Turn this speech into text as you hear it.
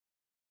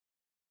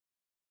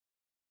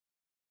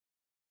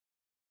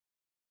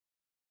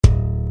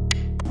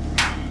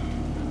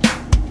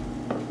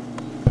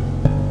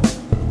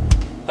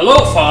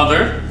Hello,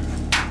 Father.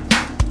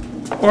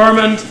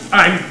 Ormond,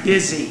 I'm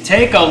busy.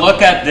 Take a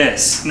look at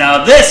this.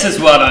 Now this is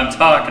what I'm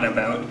talking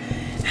about.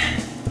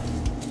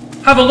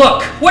 Have a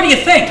look. What do you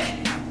think?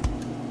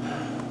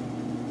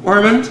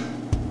 Ormond,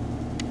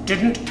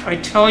 didn't I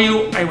tell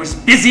you I was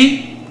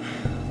busy?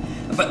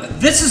 But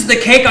this is the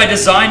cake I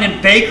designed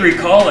in Bakery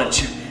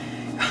College.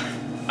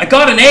 I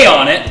got an A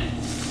on it.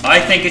 I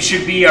think it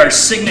should be our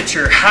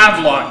signature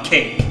Havelock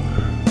cake.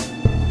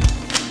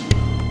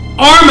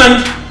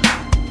 Ormond!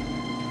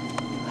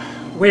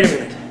 Wait a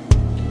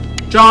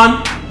minute.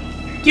 John,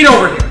 get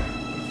over here.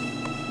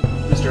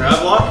 Mr.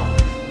 Havelock?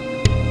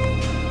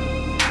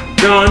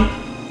 John,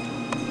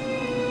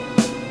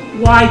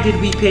 why did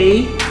we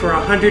pay for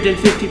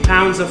 150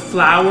 pounds of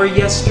flour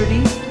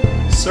yesterday?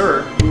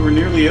 Sir, we were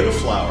nearly out of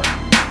flour.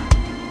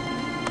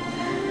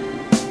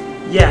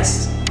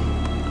 Yes,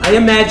 I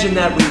imagine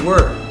that we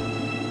were.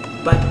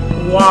 But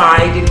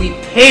why did we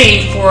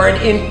pay for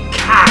it in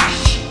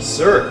cash?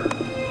 Sir.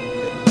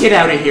 Get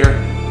out of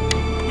here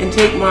and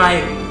take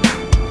my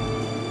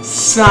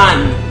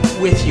son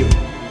with you.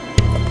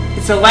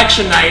 It's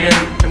election night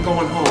and I'm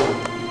going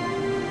home.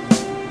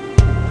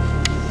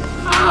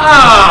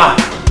 Ah,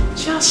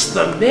 just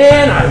the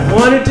man I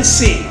wanted to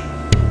see.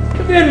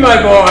 Come in, my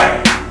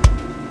boy.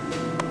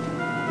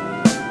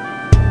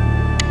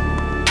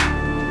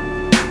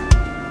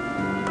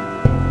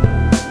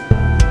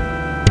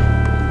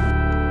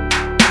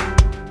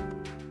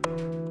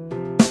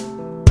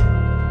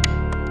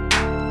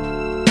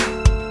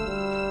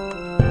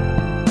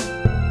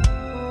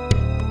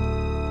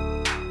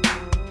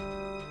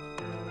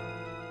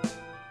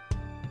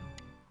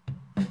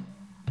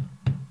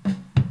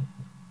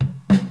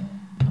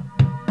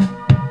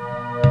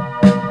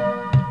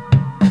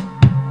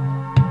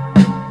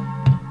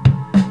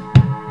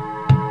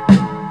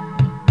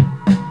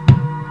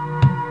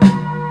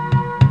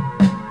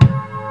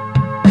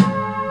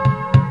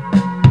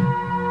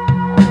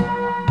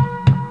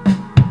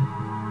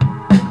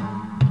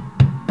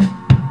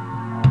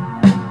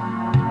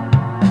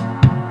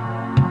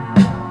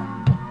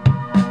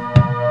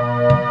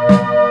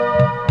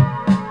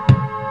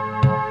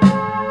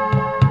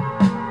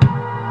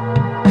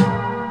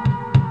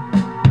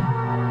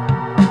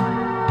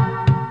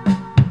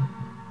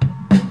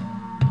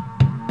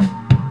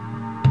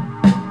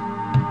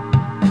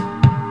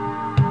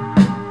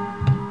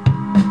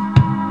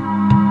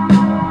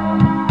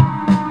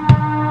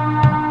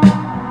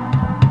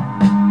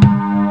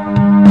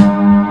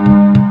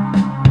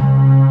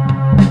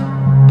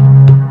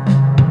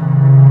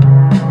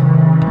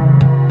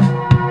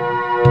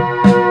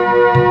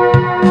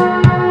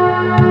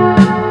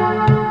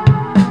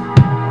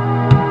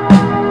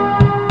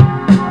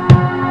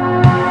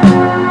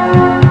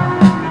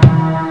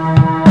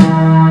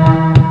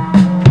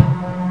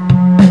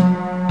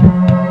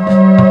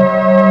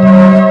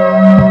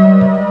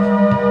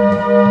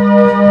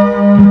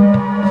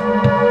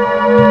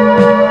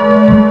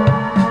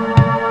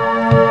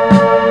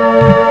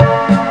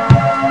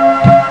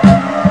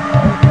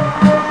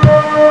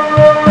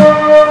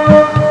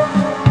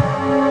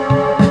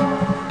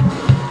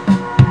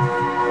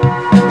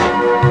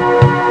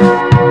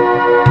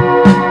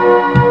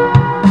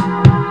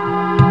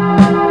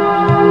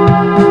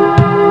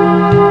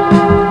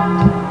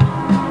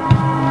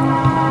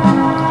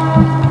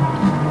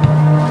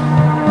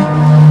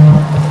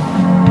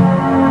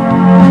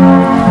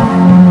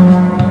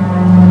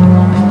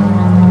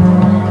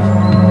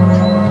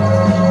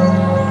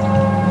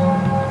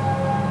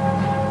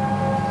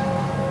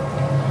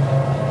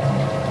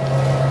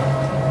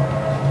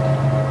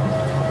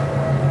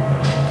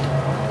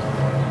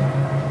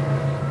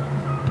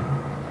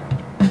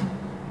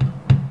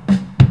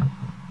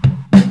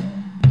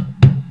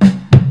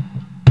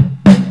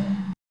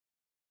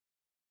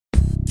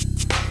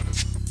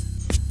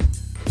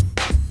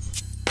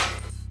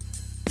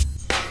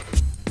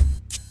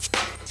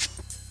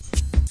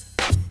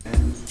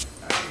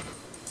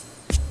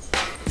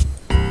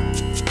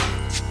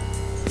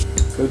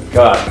 Good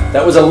God,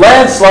 that was a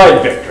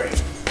landslide victory.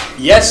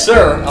 Yes,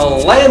 sir, a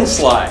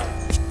landslide.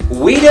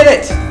 We did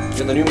it.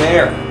 You're the new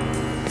mayor.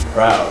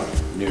 Proud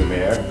new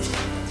mayor.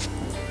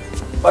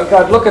 By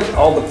God, look at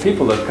all the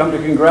people that have come to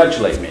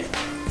congratulate me.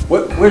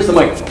 Where's the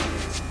microphone?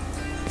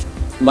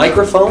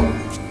 Microphone?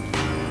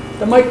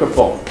 The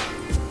microphone.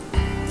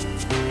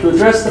 To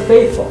address the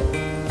faithful,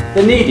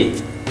 the needy,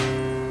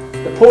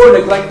 the poor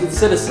neglected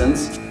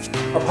citizens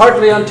of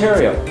Hartley,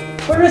 Ontario.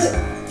 Where is it?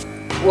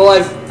 Well,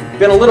 I've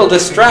been a little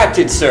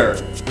distracted, sir,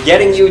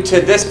 getting you to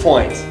this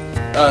point.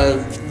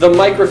 The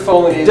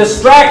microphone is...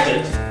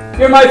 Distracted?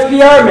 You're my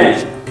PR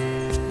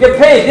man. Get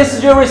paid. This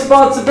is your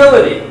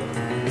responsibility.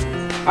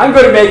 I'm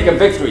going to make a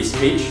victory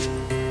speech.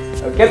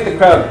 Now get the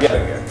crowd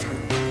together here.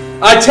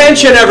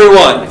 Attention,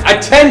 everyone!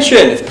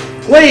 Attention!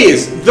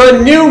 Please,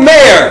 the new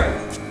mayor!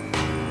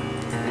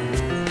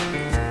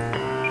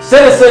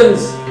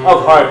 Citizens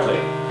of Hartley,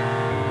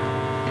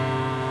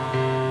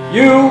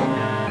 you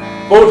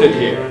voted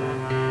here.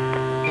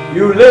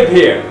 You live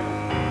here.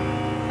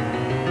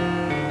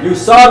 You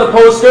saw the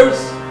posters.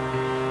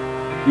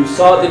 You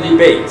saw the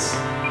debates.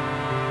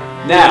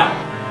 Now,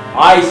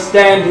 I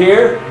stand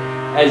here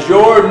as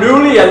your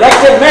newly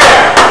elected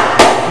mayor.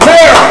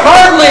 Mayor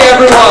Hartley,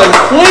 everyone!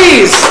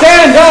 Please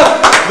stand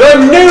up! The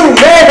new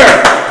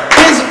mayor!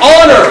 His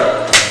honor!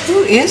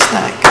 Who is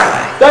that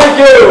guy? Thank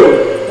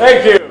you!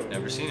 Thank you!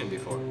 Never seen him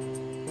before.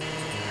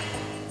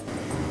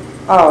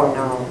 Oh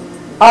no.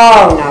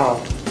 Oh no.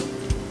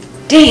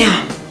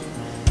 Damn.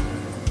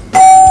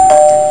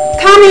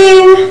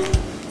 Coming!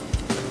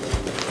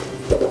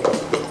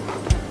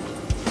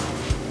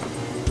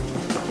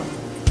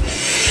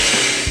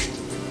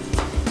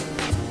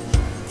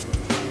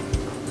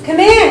 Come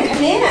in,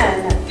 come in.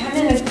 Come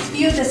in and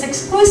view this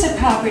exclusive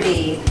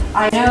property.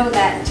 I know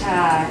that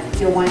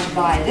you'll want to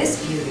buy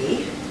this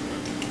beauty.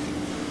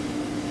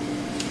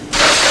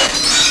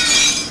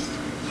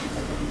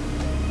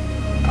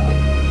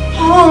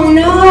 Oh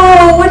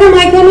no, what am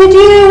I gonna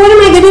do? What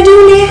am I gonna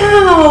do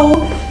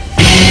now?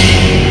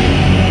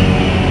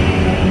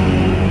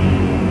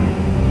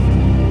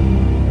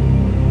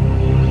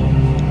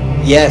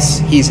 Yes,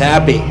 he's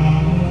happy.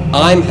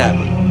 I'm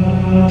happy.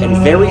 And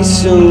very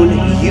soon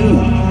you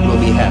will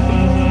be happy.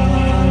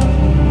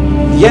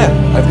 Yeah,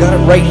 I've got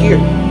it right here.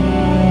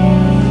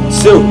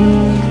 Soon.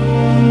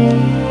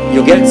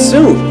 You'll get it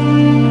soon.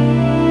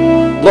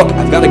 Look,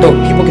 I've got to go.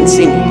 People can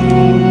see me.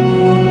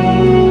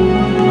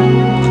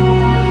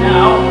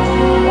 Now,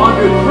 on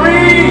to 3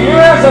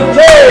 years of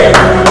change!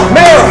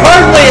 Mayor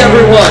Hartley,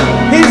 everyone!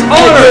 His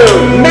honor!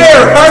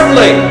 Mayor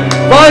Hartley!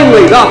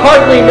 Finally, the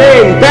Hartley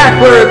name back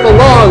where it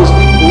belongs,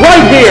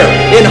 right here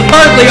in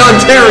Hartley,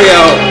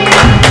 Ontario!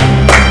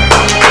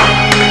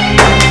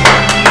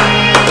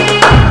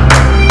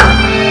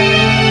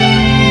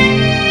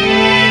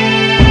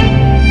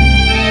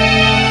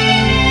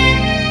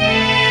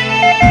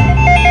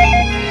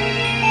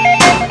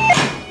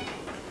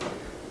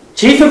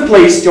 Chief of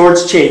Police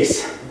George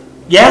Chase.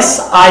 Yes,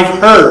 I've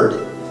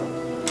heard.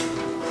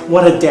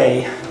 What a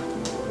day.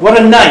 What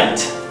a night.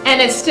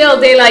 And it's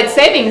still daylight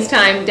savings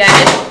time, damn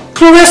it.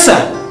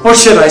 Clarissa, or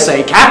should I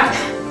say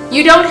Captain?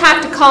 You don't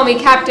have to call me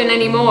captain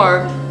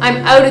anymore. I'm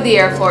out of the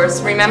Air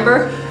Force,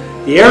 remember?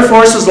 The Air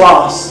Force is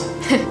lost.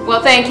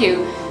 Well, thank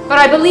you. But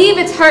I believe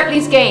it's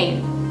Hartley's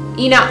gain.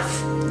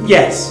 Enough.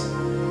 Yes,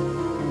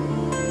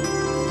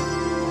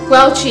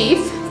 Well, Chief.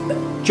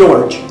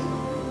 George.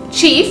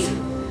 Chief,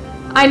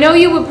 I know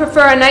you would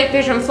prefer a night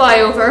vision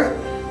flyover,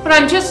 but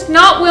I'm just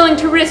not willing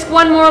to risk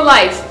one more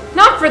life.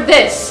 Not for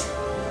this.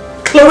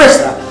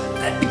 Clarissa,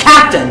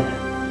 Captain.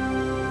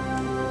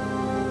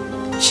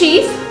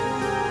 Chief?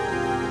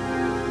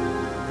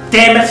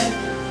 Damn it.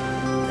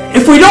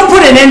 If we don't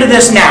put an end to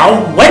this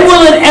now, when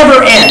will it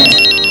ever end?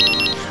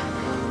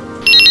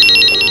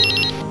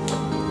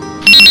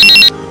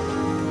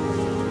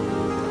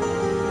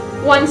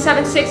 One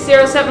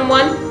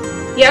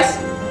 76071. Yes?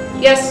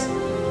 Yes?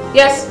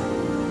 Yes?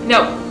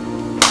 No.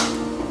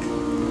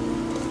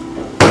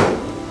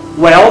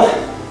 Well,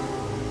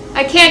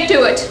 I can't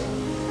do it.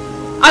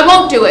 I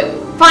won't do it.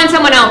 Find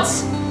someone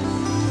else.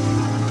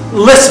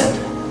 listen.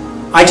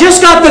 I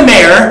just got the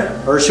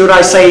mayor, or should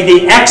I say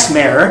the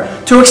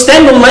ex-mayor, to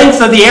extend the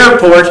length of the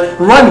airport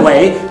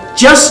runway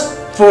just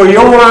for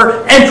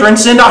your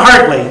entrance into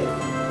Hartley.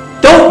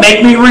 Don't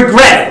make me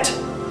regret it.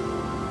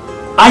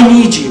 I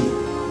need you.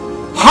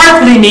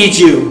 Hartley needs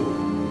you.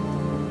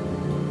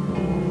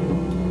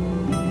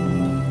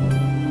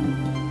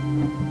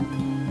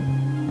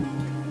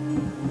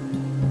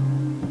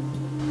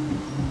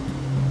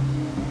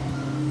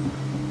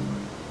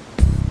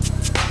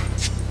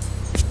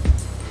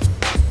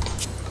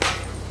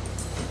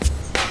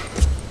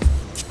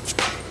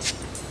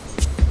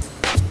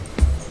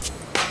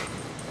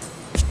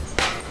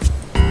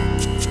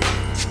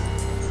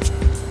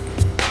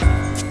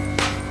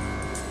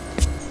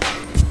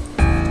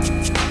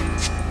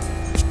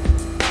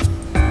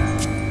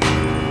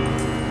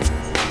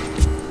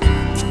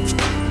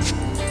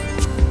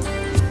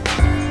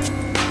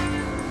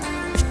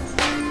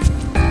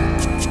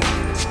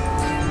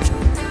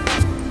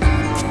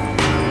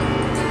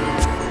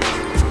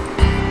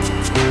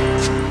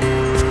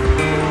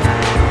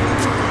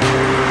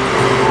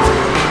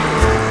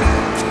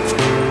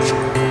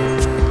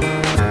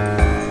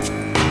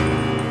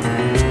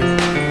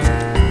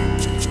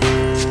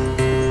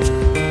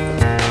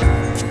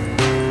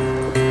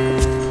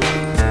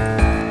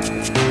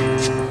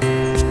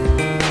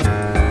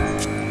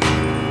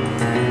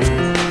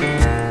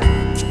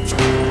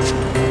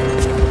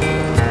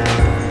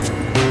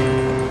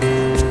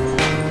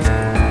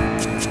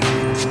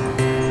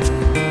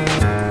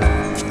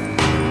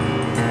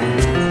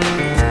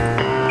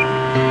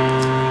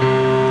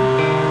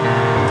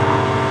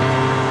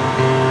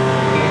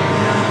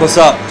 What's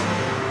up?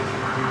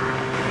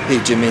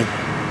 Hey, Jimmy.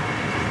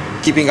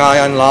 Keeping eye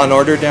on law and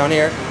order down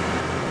here?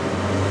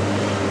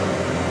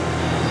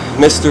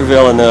 Mr.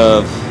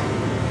 Villeneuve.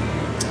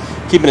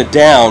 Keeping it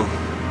down.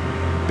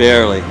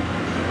 Barely.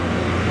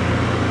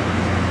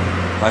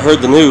 I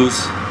heard the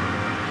news.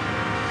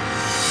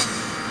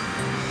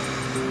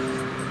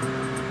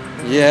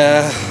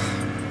 Yeah.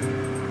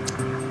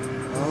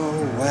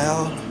 Oh,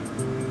 well.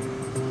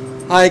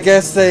 I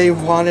guess they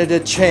wanted a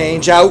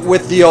change. Out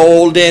with the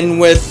old, in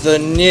with the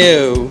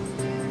new.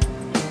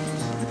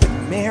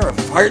 Mayor of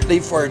Hartley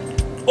for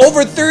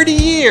over 30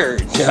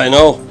 years. Yeah, I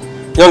know.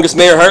 Youngest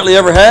mayor Hartley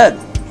ever had.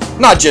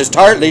 Not just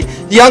Hartley,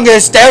 the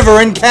youngest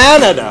ever in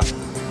Canada.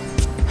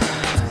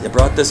 You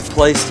brought this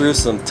place through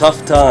some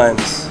tough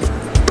times.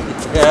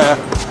 Yeah,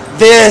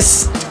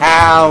 this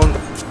town.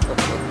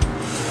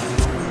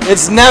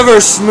 It's never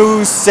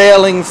smooth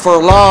sailing for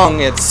long,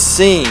 it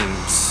seems.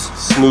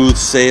 Smooth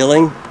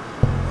sailing.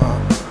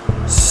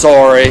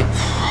 Sorry.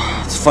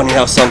 It's funny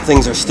how some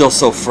things are still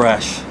so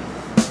fresh.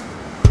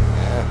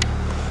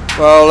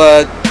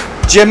 Well,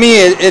 Jimmy,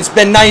 it's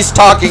been nice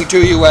talking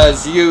to you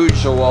as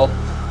usual.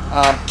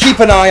 Keep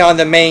an eye on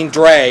the main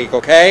drag,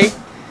 okay?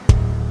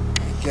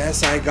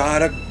 Guess I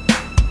gotta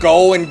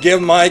go and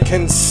give my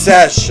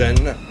concession.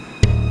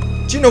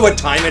 Do you know what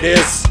time it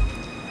is?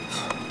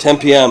 10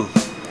 p.m.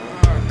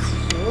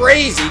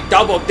 Crazy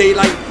double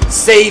daylight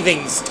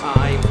savings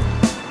time.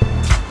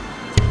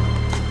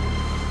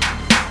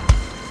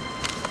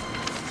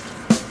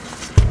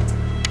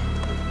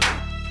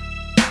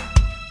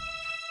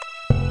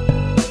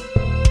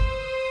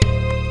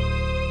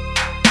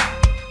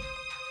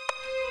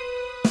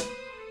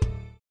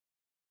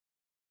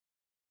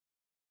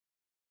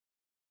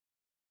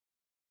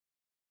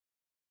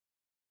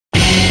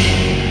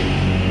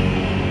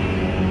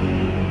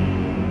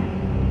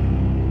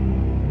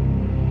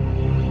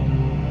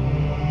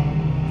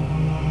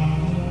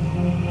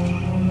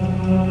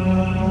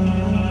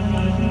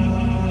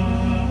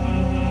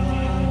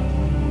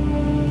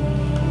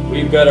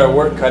 We've got our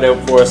work cut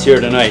out for us here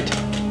tonight.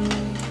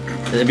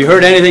 Have you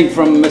heard anything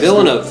from Mr.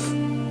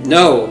 Villeneuve?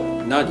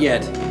 No, not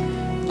yet.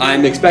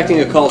 I'm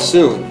expecting a call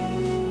soon.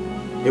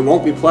 It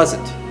won't be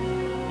pleasant.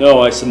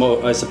 No, I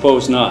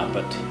suppose not,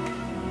 but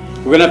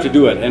we're gonna have to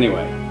do it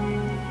anyway.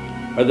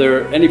 Are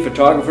there any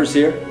photographers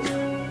here?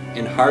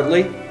 In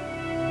Hartley?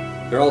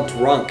 They're all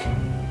drunk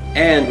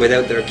and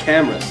without their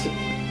cameras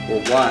or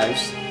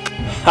wives.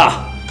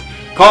 Ha!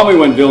 Call me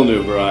when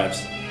Villeneuve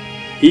arrives.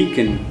 He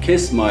can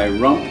kiss my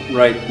rump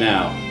right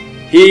now.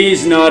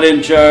 He's not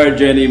in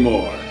charge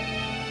anymore.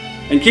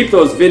 And keep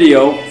those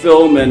video,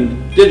 film,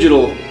 and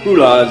digital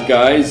hulas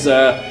guys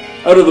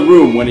out of the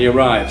room when he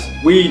arrives.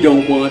 We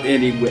don't want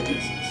any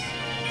witnesses.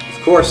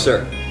 Of course,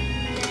 sir.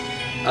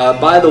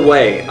 By the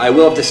way, I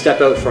will have to step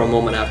out for a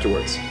moment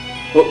afterwards.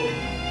 Oh,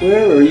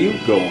 where are you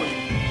going?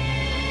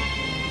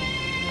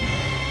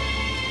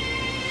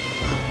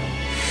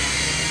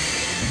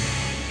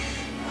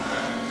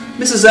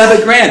 Mrs.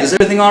 Abbott Grant, is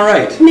everything all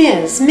right?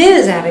 Ms.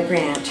 Abbott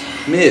Grant.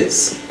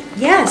 Ms.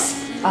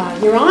 Yes,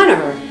 Your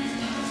Honor.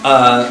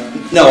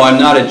 No, I'm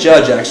not a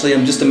judge, actually.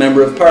 I'm just a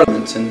member of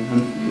Parliament, and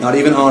I'm not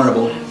even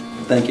honorable.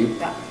 Thank you.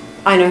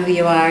 I know who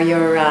you are.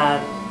 You're,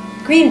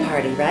 Green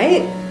Party,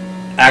 right?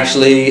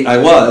 Actually, I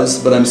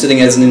was, but I'm sitting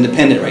as an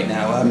independent right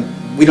now.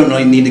 We don't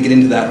really need to get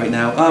into that right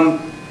now.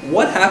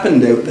 What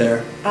happened out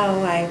there?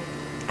 Oh,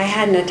 I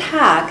had an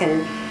attack,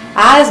 an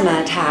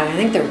asthma attack. I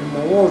think there's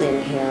mold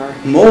in here.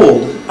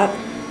 Mold?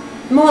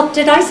 Mold?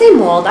 Did I say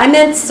mold? I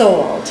meant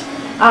sold.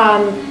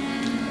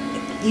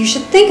 You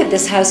should think of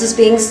this house as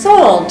being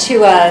sold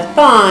to a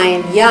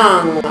fine,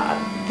 young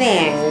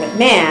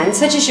man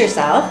such as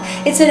yourself.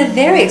 It's in a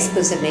very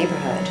exclusive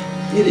neighborhood.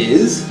 It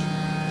is?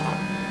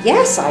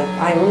 Yes,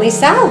 I only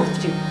sell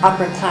to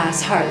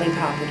upper-class Hartley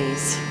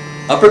properties.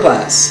 Upper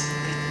class?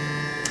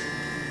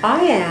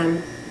 I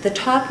am the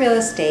top real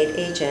estate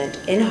agent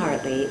in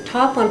Hartley,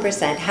 top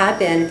 1%, have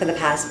been for the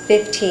past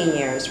 15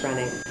 years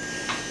running.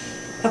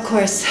 Of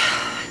course,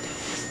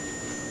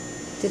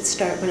 it did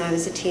start when I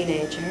was a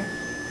teenager.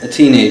 A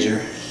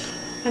teenager?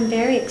 I'm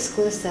very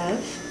exclusive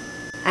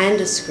and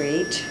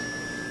discreet.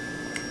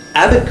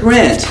 Abbott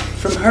Grant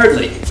from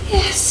Hartley?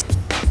 Yes.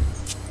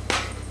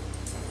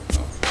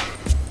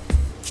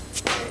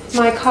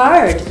 My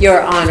card,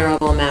 your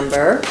honorable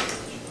member.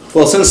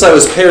 Well, since I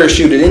was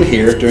parachuted in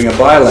here during a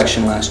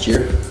by-election last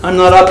year, I'm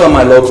not up on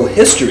my local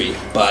history,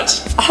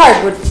 but...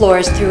 Hardwood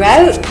floors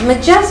throughout,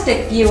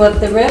 majestic view of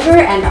the river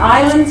and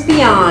islands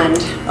beyond.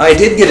 I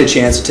did get a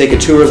chance to take a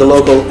tour of the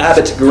local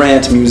Abbott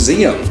Grant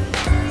Museum.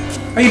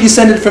 Are you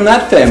descended from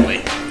that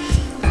family?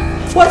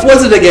 What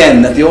was it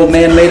again that the old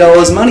man made all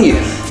his money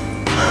in?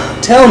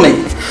 Tell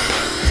me,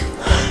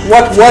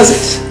 what was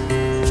it?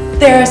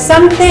 There are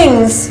some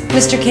things,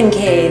 Mr.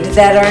 Kincaid,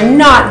 that are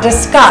not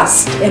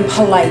discussed in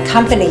polite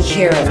company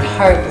here in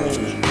Hartley.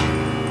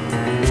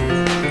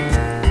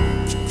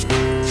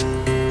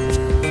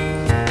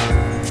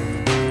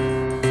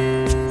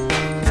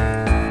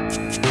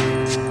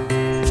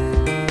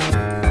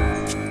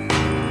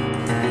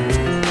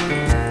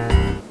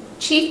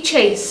 Chief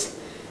Chase,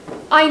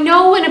 I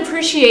know and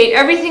appreciate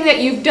everything that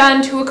you've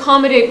done to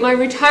accommodate my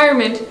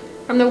retirement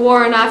from the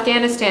war in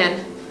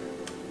Afghanistan.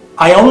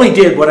 I only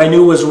did what I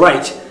knew was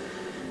right.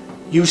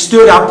 You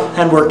stood up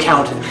and were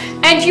counted.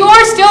 And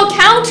you're still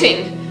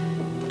counting!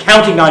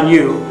 Counting on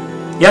you.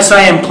 Yes,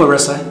 I am,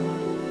 Clarissa.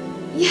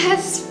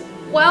 Yes,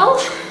 well...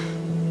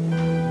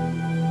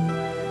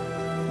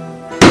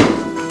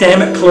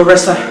 Damn it,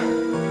 Clarissa.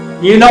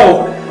 You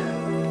know,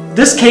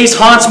 This case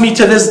haunts me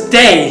to this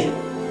day.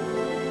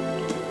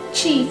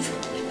 Chief,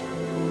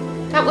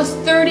 that was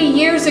 30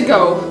 years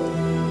ago.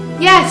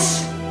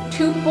 Yes,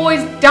 2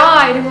 boys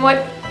died in what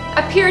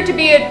appeared to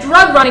be a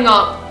drug running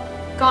off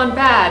gone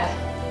bad.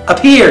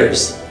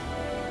 Appears.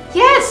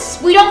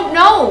 Yes, we don't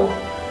know.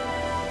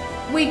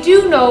 We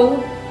do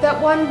know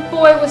that one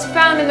boy was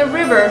found in the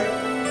river,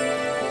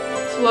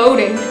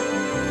 floating.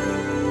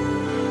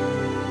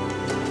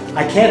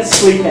 I can't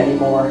sleep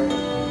anymore.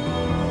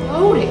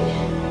 Floating?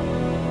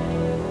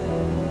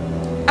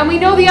 And we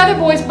know the other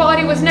boy's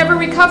body was never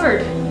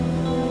recovered.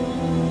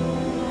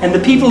 And the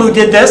people who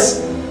did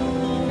this?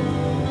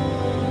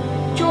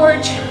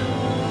 George,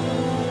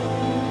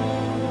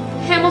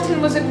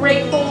 Hamilton was a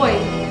great boy.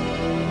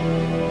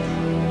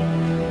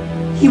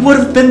 He would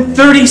have been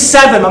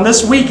 37 on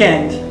this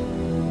weekend.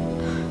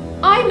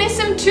 I miss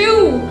him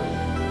too.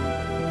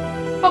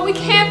 But we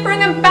can't bring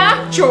him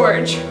back,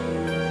 George.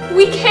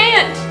 We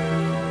can't.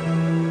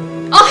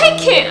 I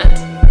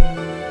can't.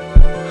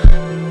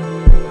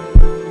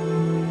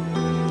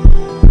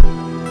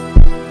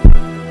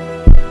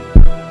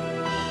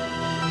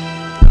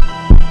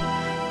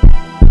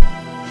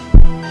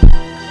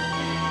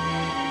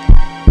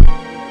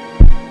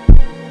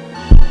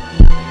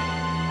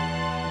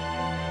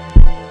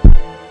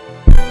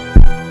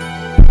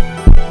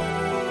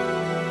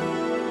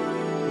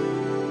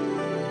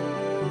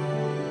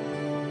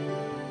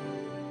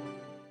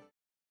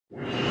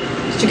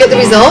 Did you get the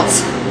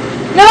results?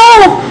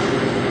 No!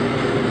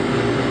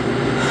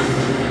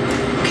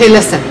 Okay,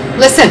 listen.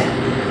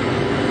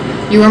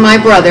 You are my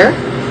brother.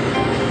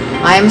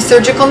 I am a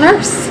surgical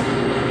nurse.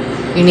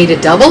 You need a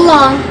double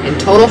lung and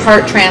total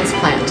heart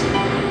transplant.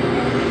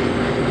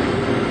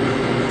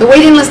 The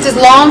waiting list is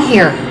long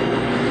here.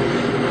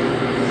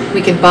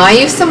 We could buy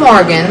you some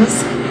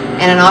organs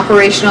and an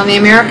operation on the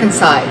American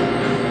side,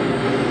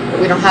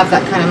 but we don't have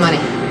that kind of money.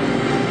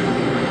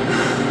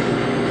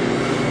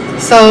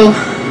 So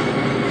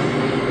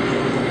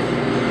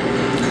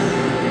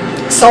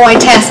I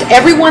test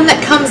everyone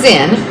that comes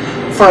in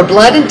for a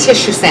blood and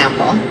tissue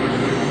sample,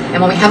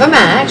 and when we have a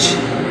match,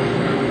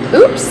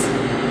 oops,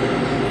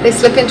 they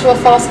slip into a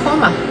false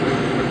coma.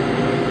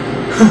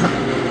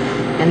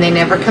 And they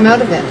never come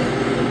out of it.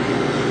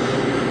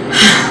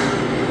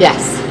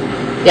 Yes.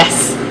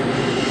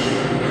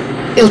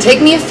 It'll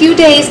take me a few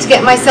days to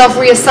get myself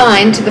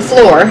reassigned to the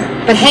floor,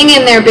 but hang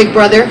in there, big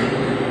brother.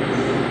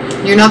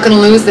 You're not going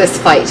to lose this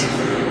fight.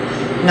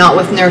 Not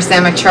with Nurse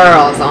Emma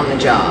Charles on the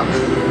job.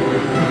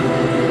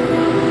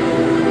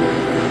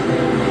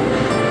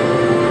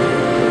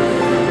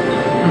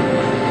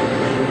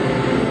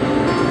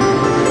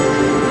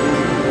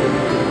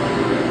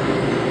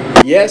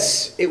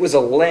 Yes, it was a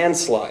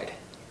landslide.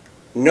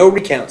 No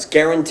recounts,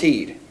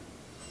 guaranteed.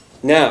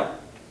 Now,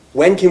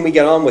 when can we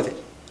get on with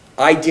it?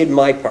 I did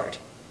my part.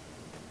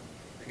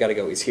 I gotta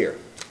go, he's here.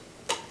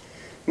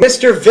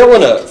 Mr.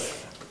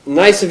 Villeneuve,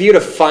 nice of you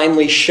to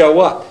finally show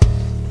up.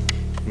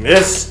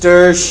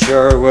 Mr.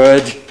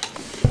 Sherwood.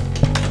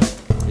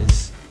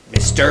 Is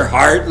Mr.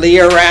 Hartley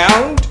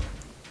around?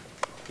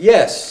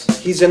 Yes,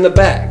 he's in the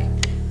back.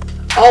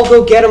 I'll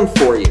go get him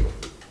for you.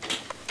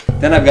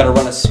 Then I've got to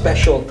run a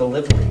special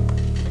delivery.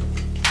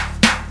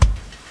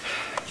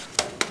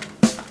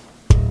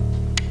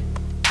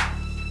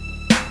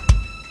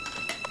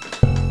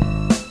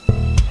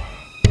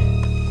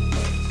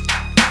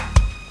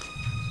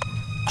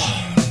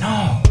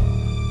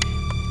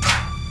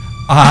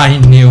 I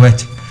knew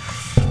it.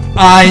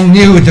 I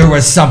knew there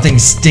was something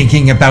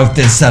stinking about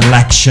this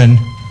election.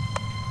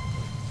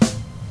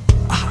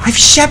 I've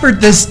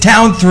shepherded this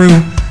town through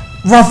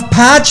rough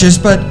patches,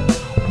 but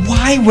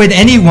why would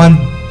anyone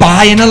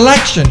buy an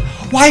election?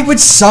 Why would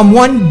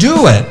someone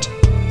do it?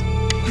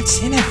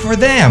 What's in it for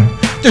them?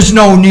 There's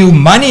no new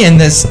money in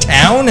this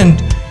town,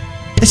 and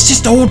it's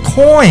just old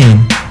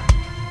coin.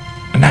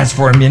 And as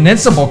for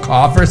municipal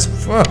coffers,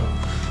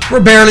 we're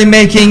barely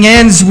making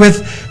ends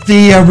with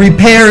the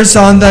repairs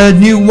on the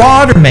new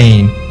water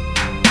main.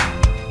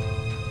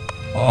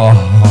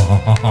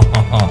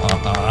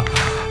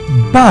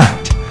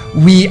 But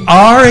we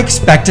are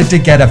expected to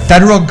get a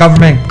federal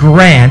government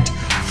grant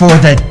for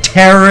the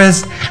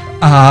terrorist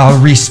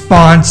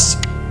response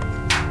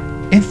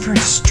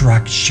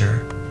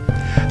infrastructure.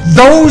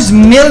 Those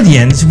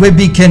millions would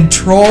be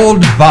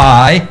controlled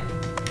by,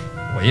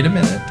 wait a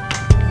minute,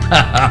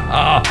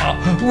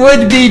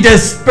 would be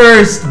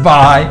dispersed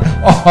by,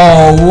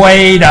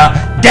 wait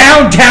a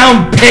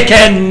downtown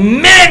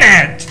pickin'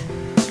 minute!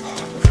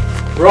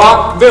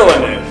 Brock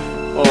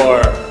Villeneuve,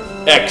 or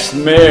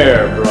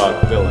ex-mayor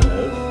Brock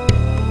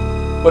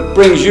Villeneuve. What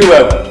brings you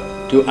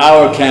out to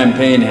our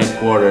campaign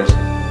headquarters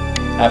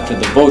after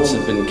the votes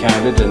have been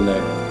counted and the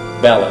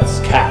ballots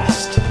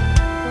cast?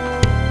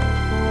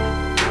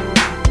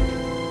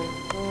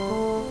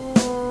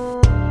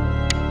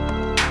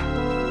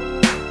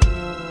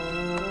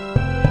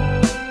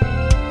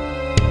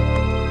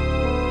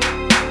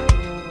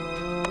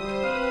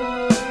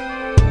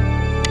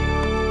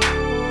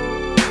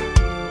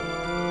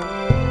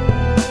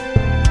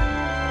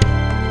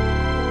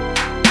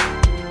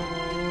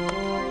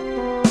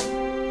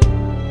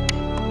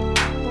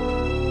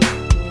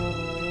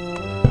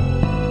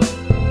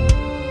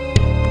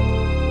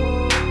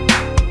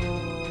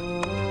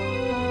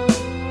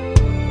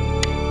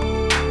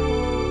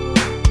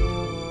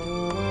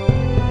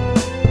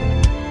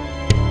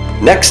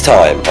 Next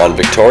time on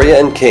Victoria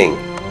and King.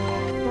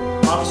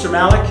 Officer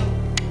Malik,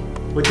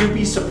 would you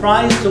be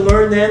surprised to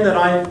learn then that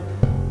I've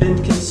been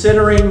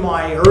considering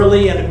my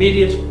early and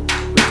immediate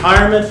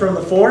retirement from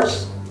the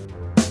force?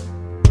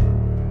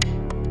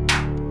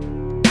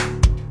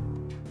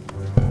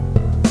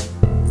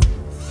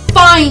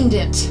 Find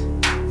it.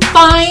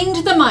 Find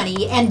the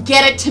money and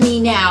get it to me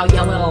now,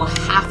 you little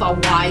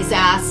half-a-wise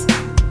ass,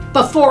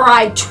 before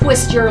I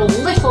twist your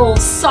little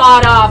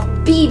sawed-off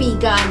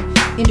BB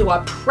gun into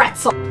a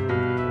pretzel.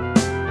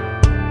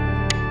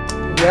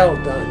 Well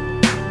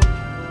done.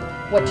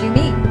 What do you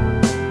mean?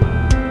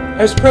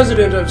 As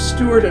president of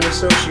Stewart and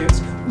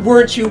Associates,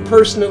 weren't you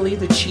personally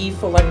the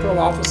chief electoral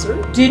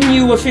officer? Didn't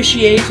you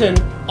officiate and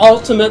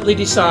ultimately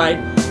decide,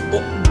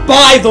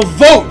 by the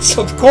votes,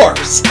 of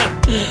course,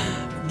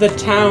 the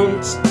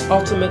town's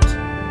ultimate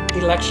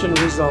election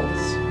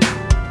results?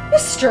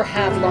 Mr.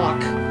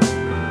 Havelock.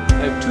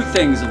 I have two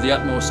things of the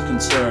utmost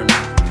concern.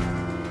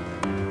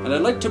 And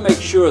I'd like to make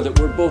sure that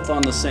we're both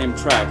on the same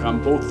track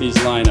on both these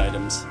line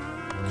items.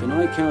 Can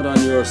I count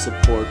on your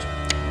support?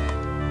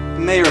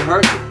 Mayor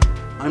Hartley,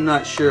 I'm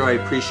not sure I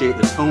appreciate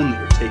the tone that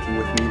you're taking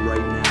with me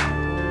right now.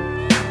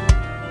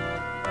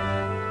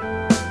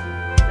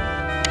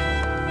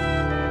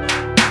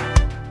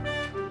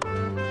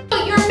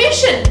 Your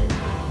mission!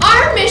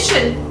 Our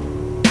mission!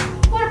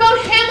 What about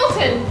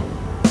Hamilton?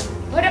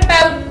 What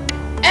about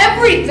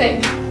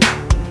everything?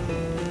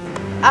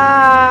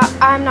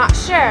 I'm not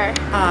sure.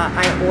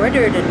 I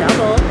ordered a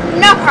double.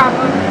 No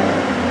problem.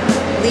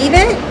 Leave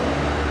it.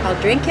 I'll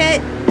drink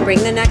it. Bring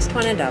the next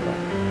one a double.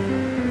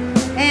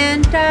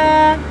 And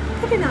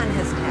put it on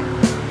his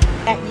tab.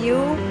 That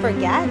you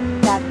forget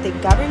that the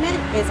government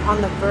is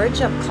on the verge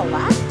of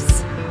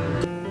collapse?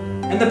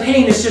 And the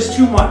pain is just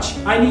too much.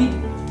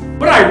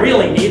 What I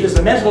really need is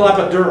a mental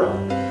epidural.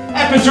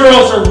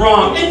 Epidurals are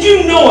wrong, and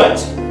you know it!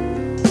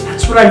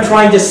 That's what I'm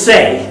trying to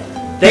say.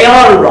 They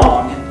are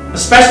wrong,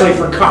 especially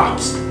for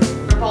cops.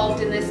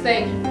 Involved in this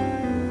thing.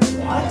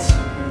 What?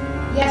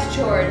 Yes,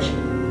 George.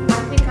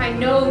 I think I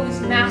know who's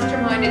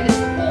masterminded this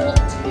whole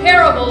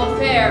terrible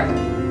affair.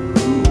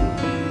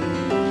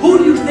 Who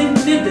do you think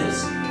did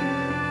this?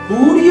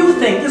 Who do you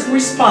think is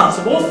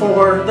responsible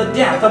for the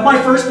death of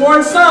my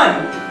firstborn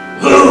son?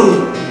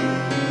 Who?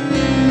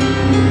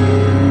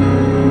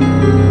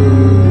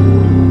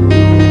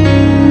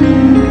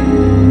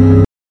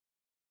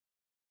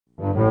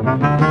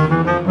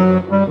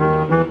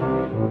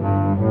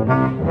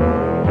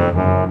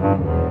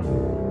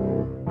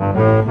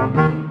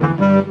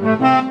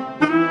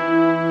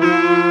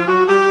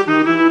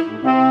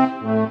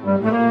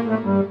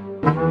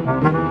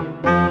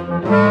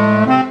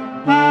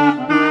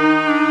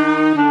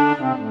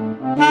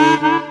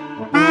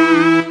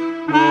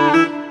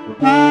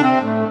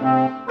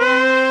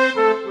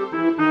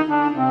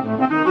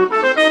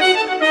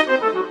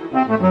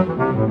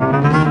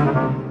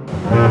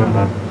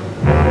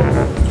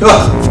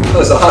 That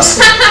was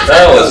awesome.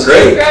 That was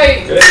great.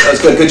 Great. That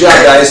was good. Good job,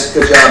 guys.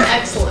 Good job.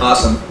 Excellent.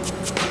 Awesome.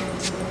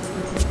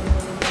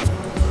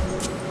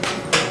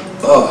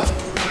 Oh.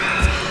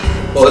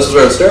 Well, this is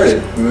where it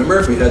started.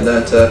 Remember? We had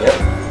that,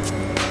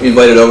 we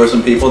invited over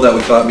some people that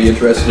we thought would be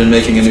interested in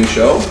making a new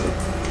show.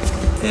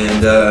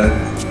 And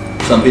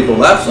some people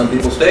left, some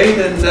people stayed,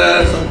 and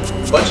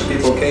a bunch of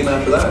people came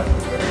after that.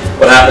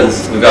 What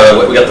happens, we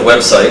got the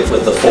website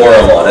with the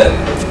forum on it,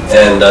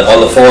 and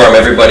on the forum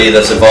everybody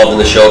that's involved in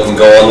the show can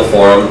go on the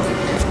forum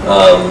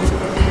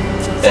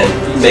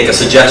and make a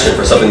suggestion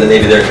for something that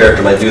maybe their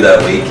character might do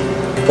that week,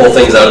 pull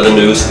things out of the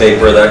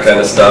newspaper, that kind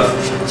of stuff.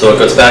 So it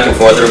goes back and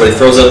forth, everybody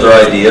throws out their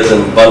ideas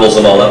and bundles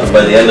them all up, and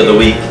by the end of the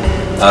week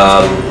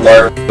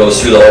Mark goes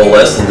through the whole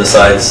list and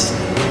decides,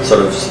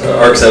 sort of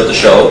arcs out the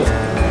show,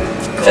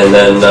 and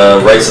then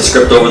writes the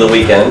script over the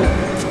weekend.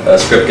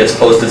 Script gets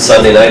posted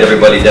Sunday night,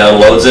 everybody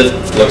downloads it,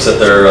 looks at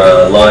their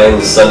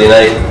lines Sunday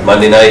night,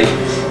 Monday night,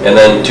 and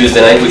then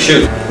Tuesday night we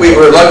shoot. We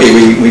were lucky.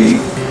 We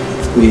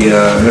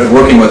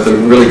working with a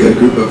really good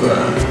group of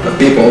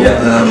people,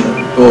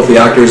 both the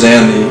actors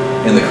and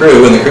the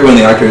crew, and the crew and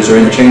the actors are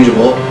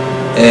interchangeable.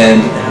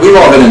 And we've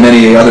all been in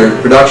many other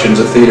productions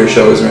of theater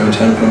shows around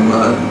town from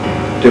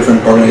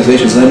different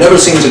organizations, and I've never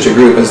seen such a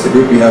group as the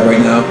group we have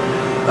right now.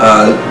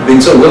 Being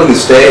so willing to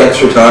stay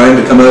extra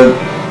time, to come out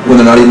when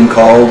they're not even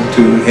called,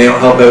 to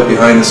help out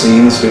behind the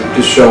scenes, to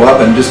just show up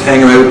and just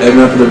hang around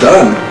after they're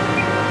done.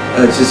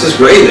 It's just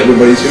great.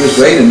 Everybody's here was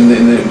great, and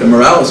the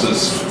morale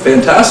was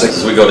fantastic.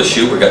 As we go to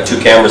shoot, we've got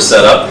 2 cameras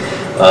set up.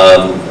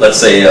 Let's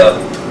say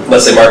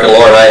Mark and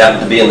Laura and I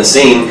happen to be in the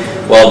scene.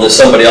 Well, there's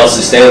somebody else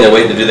who's standing there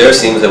waiting to do their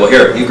scene. We say, well,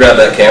 here, you grab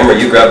that camera,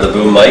 you grab the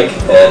boom mic,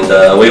 and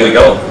away we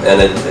go. And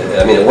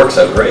it works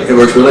out great. It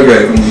works really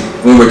great.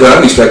 When we're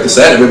done, we strike the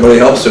set. Everybody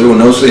helps. Everyone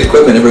knows the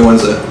equipment.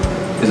 Everyone's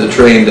is a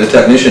trained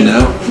technician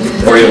now.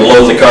 Or even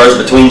loading the cars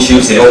between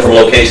shoots, they go from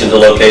location to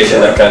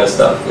location, that kind of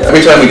stuff. Yeah.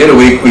 Every time we get a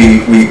week,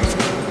 we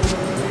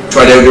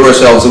try to outdo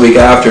ourselves the week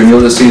after, and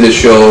you'll just see the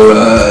show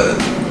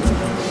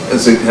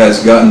as it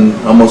has gotten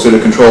almost out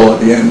of control at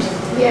the end.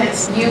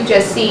 Yes, you've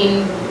just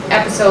seen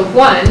episode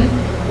 1.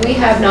 We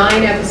have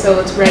 9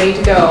 episodes ready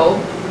to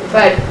go.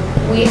 but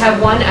we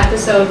have one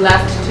episode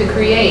left to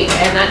create,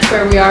 and that's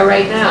where we are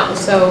right now.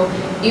 So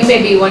you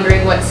may be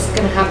wondering what's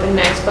going to happen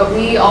next, but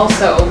we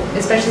also,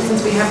 especially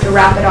since we have to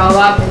wrap it all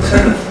up and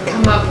sort of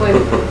come up with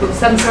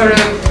some sort of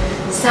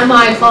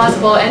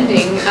semi-plausible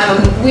ending,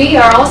 we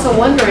are also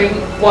wondering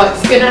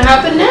what's going to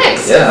happen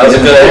next. Yeah, how's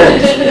it going to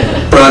end?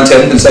 We're on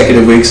 10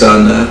 consecutive weeks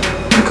on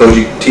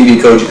Koji TV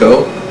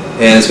Kojiko,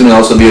 and it's going to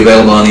also be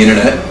available on the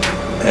internet.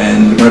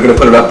 And we're going to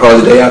put it up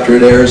probably the day after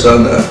it airs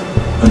on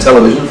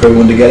television for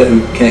everyone to get it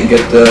who can't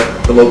get the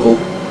local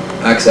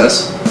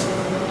access.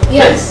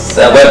 Yes.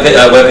 That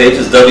webpage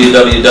is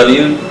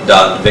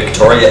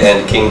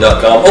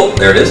www.victoriaandking.com. Oh,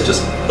 there it is.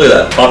 Just look at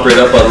that. Pop right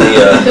up on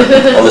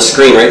the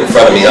screen right in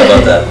front of me. How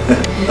about that?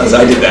 As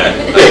I did that.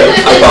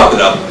 I popped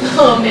it up.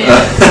 Oh man,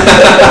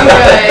 you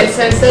guys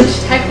are such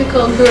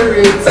technical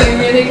gurus. We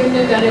really couldn't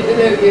have done it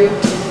without you.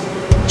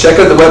 Check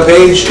out the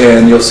webpage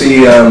and you'll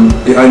see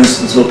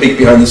this little peek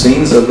behind the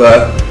scenes of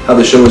how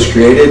the show was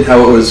created, how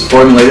it was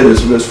formulated.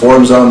 There's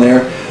forums on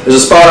there. There's a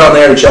spot on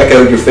there to check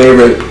out your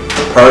favorite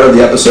part of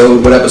the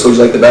episode, what episodes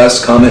you like the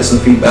best, comments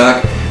and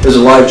feedback. There's a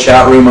live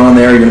chat room on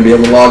there. You're going to be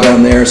able to log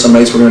on there. Some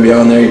nights we're going to be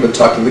on there. You're going to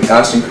talk to the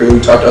cast and crew,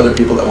 talk to other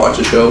people that watch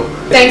the show.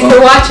 Thanks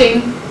for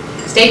watching.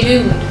 Stay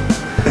tuned.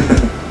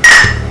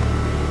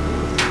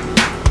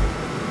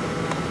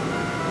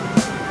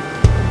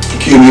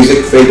 Cue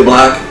music, fade to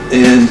black,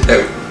 and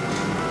out.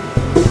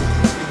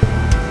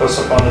 Close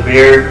up on the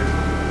beard.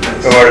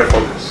 Go out of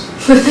focus.